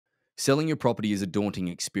Selling your property is a daunting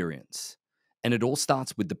experience, and it all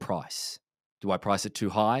starts with the price. Do I price it too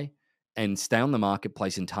high and stay on the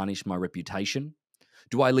marketplace and tarnish my reputation?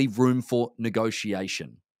 Do I leave room for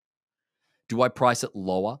negotiation? Do I price it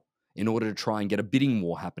lower in order to try and get a bidding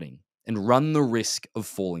war happening and run the risk of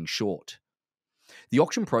falling short? The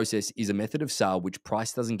auction process is a method of sale which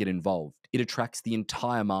price doesn't get involved. It attracts the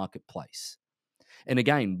entire marketplace. And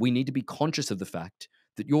again, we need to be conscious of the fact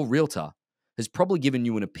that your realtor has probably given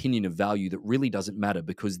you an opinion of value that really doesn't matter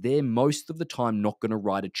because they're most of the time not going to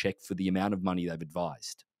write a check for the amount of money they've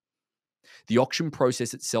advised. The auction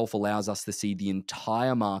process itself allows us to see the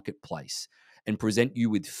entire marketplace and present you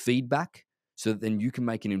with feedback so that then you can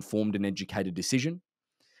make an informed and educated decision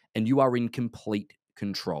and you are in complete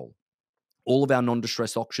control. All of our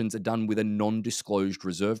non-distress auctions are done with a non-disclosed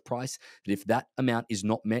reserve price that if that amount is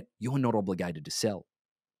not met, you're not obligated to sell.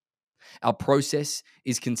 Our process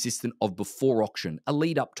is consistent of before auction, a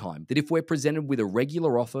lead up time that if we're presented with a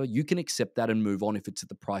regular offer, you can accept that and move on if it's at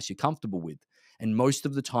the price you're comfortable with. And most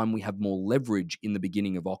of the time, we have more leverage in the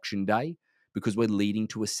beginning of auction day because we're leading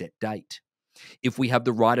to a set date. If we have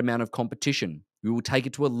the right amount of competition, we will take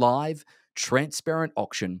it to a live, transparent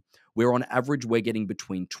auction where on average we're getting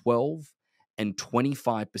between 12 and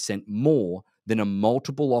 25% more than a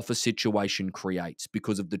multiple offer situation creates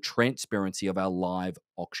because of the transparency of our live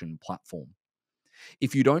auction platform.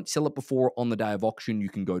 If you don't sell it before on the day of auction, you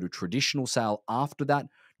can go to traditional sale after that.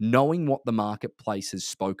 Knowing what the marketplace has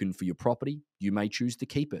spoken for your property, you may choose to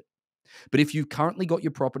keep it. But if you've currently got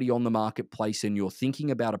your property on the marketplace and you're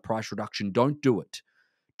thinking about a price reduction, don't do it.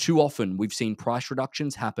 Too often, we've seen price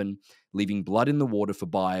reductions happen, leaving blood in the water for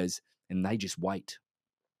buyers, and they just wait.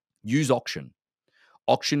 Use auction.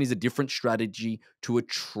 Auction is a different strategy to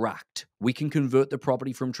attract. We can convert the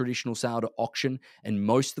property from traditional sale to auction, and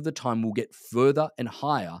most of the time we'll get further and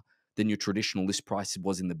higher than your traditional list price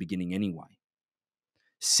was in the beginning anyway.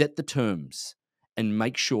 Set the terms and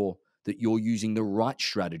make sure that you're using the right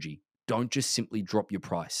strategy. Don't just simply drop your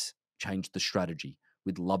price. Change the strategy.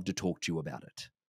 We'd love to talk to you about it.